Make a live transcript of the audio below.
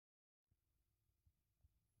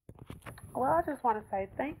Well, I just want to say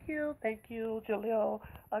thank you, JAHLEEL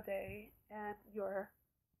Addae, and your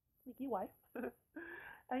sneaky wife.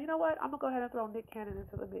 And you know what? I'm gonna go ahead and throw Nick Cannon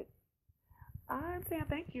into the mix. I'm saying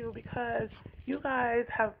thank you because you guys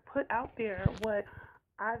have put out there what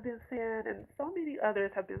I've been saying and so many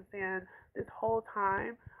others have been saying this whole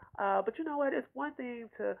time. But you know what? It's one thing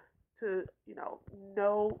to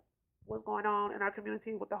know what's going on in our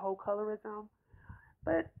community with the whole colorism,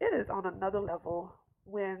 but it is on another level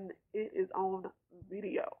when it is on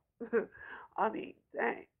video. I mean,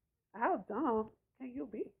 dang, how dumb can you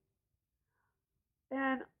be?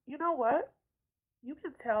 And you know what? You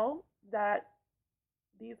can tell that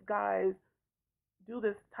these guys do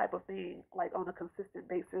this type of thing like on a consistent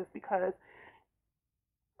basis because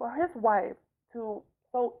for his wife to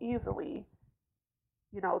so easily,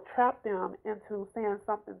 trap them into saying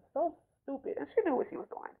something so stupid, and she knew what she was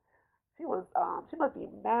doing. She must be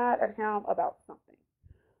mad at him about something,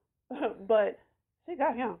 but she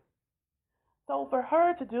got him. So for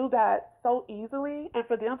her to do that so easily and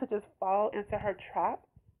for them to just fall into her trap,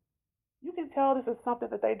 you can tell this is something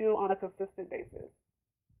that they do on a consistent basis.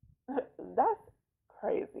 That's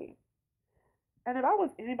crazy. And if I was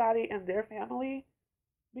anybody in their family,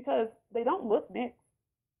 because they don't look mixed.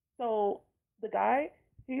 So the guy,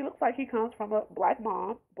 he looks like he comes from a black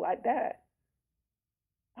mom, black dad.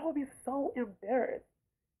 I would be so embarrassed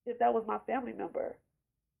if that was my family member.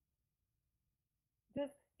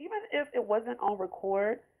 Just even if it wasn't on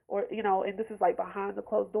record or and this is like behind the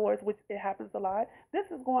closed doors, which it happens a lot. This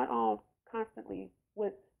is going on constantly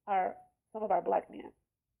with our some of our black men,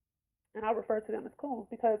 and I refer to them as coons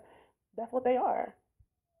because that's what they are.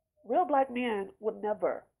 Real black men would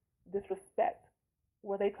never disrespect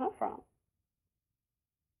where they come from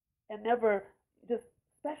and never just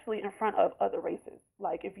especially in front of other races.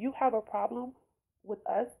 Like if you have a problem with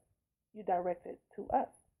us, you direct it to us.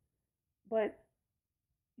 But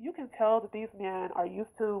you can tell that these men are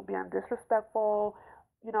used to being disrespectful,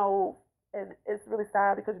 you know, and it's really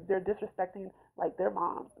sad because they're disrespecting like their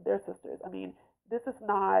moms, their sisters. I mean, this is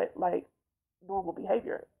not like normal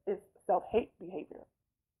behavior. It's self-hate behavior.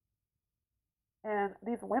 And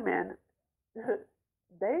these women,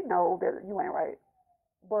 they know that you ain't right.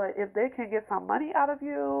 But if they can get some money out of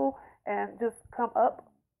you and just come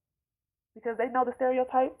up because they know the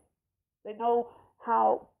stereotypes, they know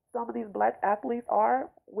how some of these black athletes are,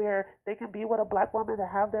 where they can be with a black woman to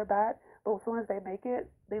have their back, but as soon as they make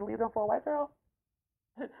it, they leave them for a white girl.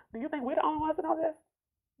 Do you think we're the only ones that know this?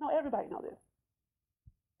 No, everybody knows this.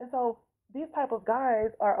 And so these type of guys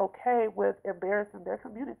are okay with embarrassing their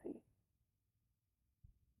community.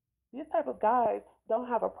 These type of guys don't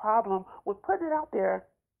have a problem with putting it out there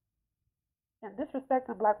and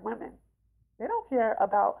disrespecting black women. They don't care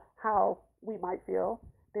about how we might feel.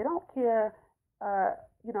 They don't care,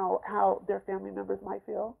 how their family members might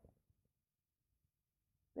feel.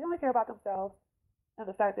 They only care about themselves and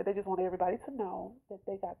the fact that they just want everybody to know that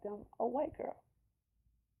they got them a white girl.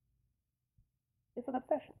 It's an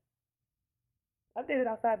obsession. I've dated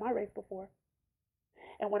outside my race before,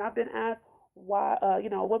 and when I've been asked why,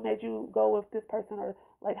 what made you go with this person, or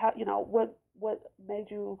like how, what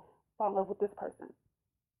made you fall in love with this person,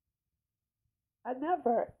 I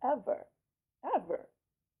never, ever, ever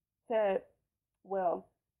said, well,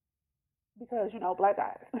 because black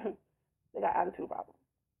guys, they got attitude problems.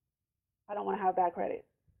 I don't want to have bad credit.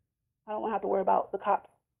 I don't want to have to worry about the cops.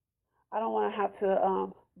 I don't want to have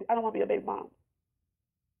to. I don't want to be a baby mom.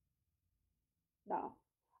 No,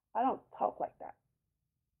 I don't talk like that.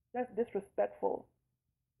 That's disrespectful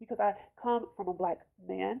because I come from a black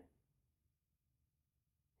man,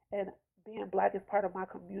 and being black is part of my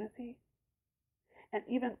community. And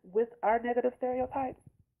even with our negative stereotypes,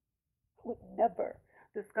 I would never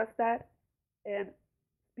discuss that and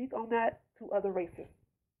speak on that to other races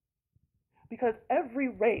because every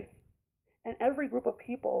race and every group of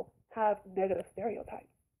people have negative stereotypes.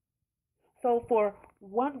 So for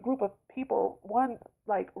one group of people, one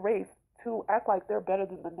like race to act like they're better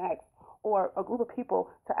than the next, or a group of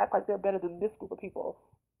people to act like they're better than this group of people,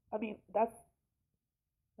 I mean that's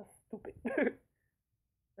stupid.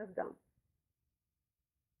 That's dumb.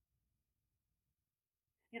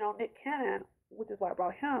 Nick Cannon, which is why I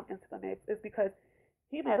brought him into the mix, is because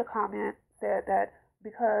he made a comment said that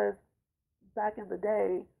because back in the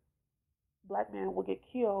day, black men would get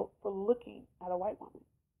killed for looking at a white woman.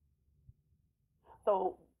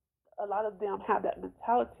 So a lot of them have that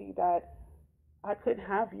mentality that I couldn't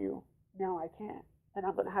have you, now I can. And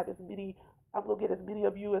I'm going to get as many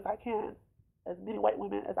of you as I can, as many white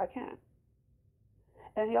women as I can.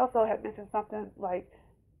 And he also had mentioned something like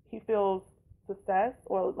he feels success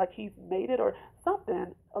or like he's made it or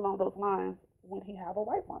something along those lines when he have a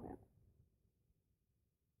white woman.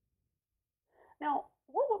 Now,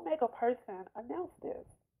 what would make a person announce this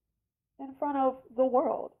in front of the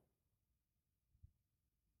world?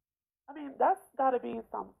 I mean, that's got to be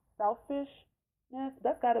some selfishness.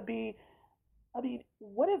 That's got to be, I mean,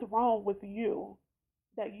 what is wrong with you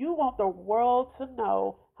that you want the world to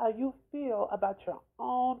know how you feel about your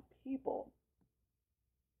own people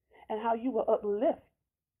and how you will uplift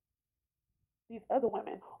these other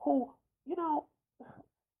women who, you know,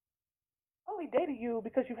 only dated you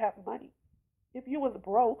because you have money. If you was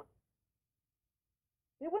broke,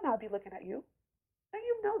 they would not be looking at you. And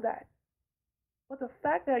you know that. But the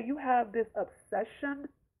fact that you have this obsession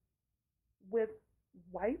with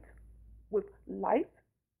white, with light,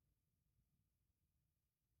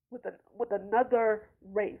 with another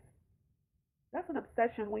race, that's an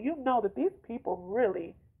obsession when you know that these people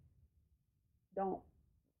really don't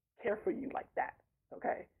care for you like that.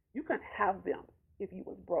 Okay? You couldn't have them if you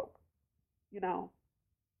was broke, you know?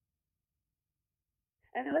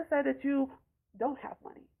 And then let's say that you don't have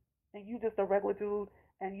money and you just a regular dude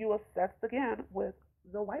and you obsessed again with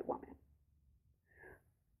the white woman.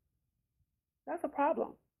 That's a problem.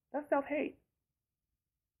 That's self hate.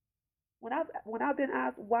 When I've been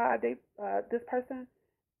asked why I date this person,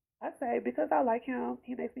 I say because I like him.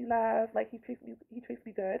 He makes me laugh. Like he treats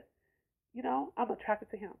me good. You know, I'm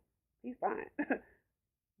attracted to him. He's fine.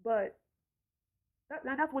 But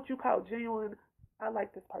that's what you call genuine. I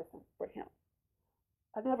like this person for him.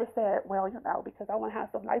 I never said, well, because I want to have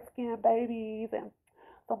some light skinned babies and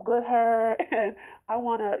some good hair, and I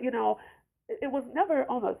want to, it was never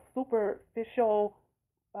on a superficial,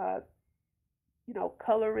 uh,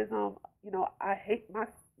 colorism. I hate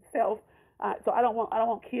myself, so I don't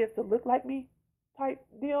want kids to look like me, type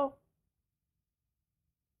deal.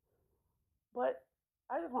 But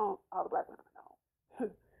I just want all the black women to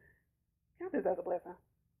know, count this as a blessing,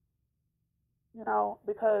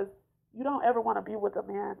 because you don't ever want to be with a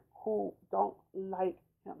man who don't like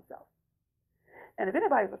himself. And if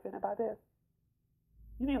anybody's offended by this,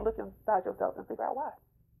 you need to look inside yourself and figure out why.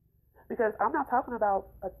 Because I'm not talking about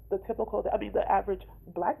the average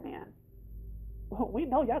black man. We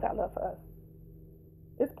know y'all got love for us.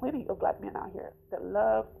 There's plenty of black men out here that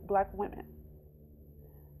love black women.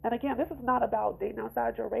 And again, this is not about dating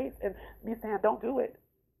outside your race and me saying don't do it.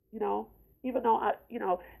 You know, even though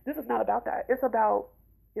this is not about that. It's about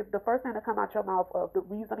if the first thing that come out your mouth of the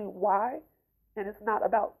reasoning why, and it's not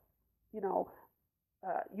about you know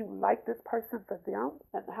you like this person for them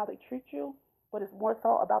and how they treat you, but it's more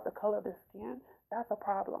so about the color of their skin. That's a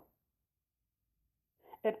problem.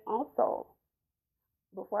 And also,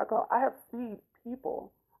 before I go, I have seen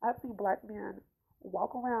black men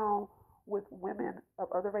walk around with women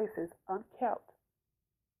of other races unkept.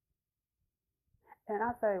 And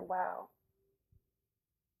I say, wow,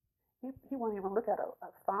 he won't even look at a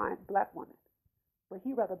fine black woman, but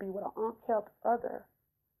he'd rather be with an unkept other.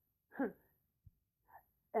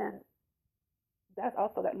 And that's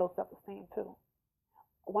also that low self esteem too.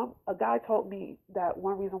 A guy told me that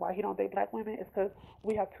one reason why he don't date black women is because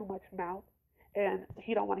we have too much mouth, and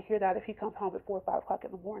he don't want to hear that if he comes home at 4 or 5 o'clock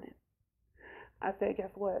in the morning. I said,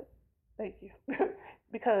 guess what? Thank you,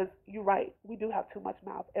 because you're right. We do have too much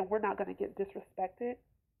mouth, and we're not going to get disrespected.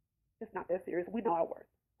 It's not that serious. We know our worth,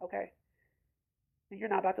 okay? And you're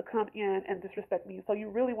not about to come in and disrespect me. So you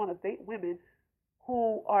really want to date women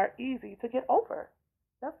who are easy to get over.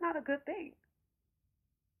 That's not a good thing.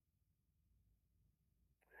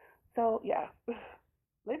 So yeah,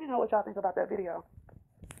 let me know what y'all think about that video.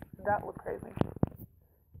 That was crazy.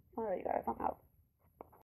 All right, guys, I'm out.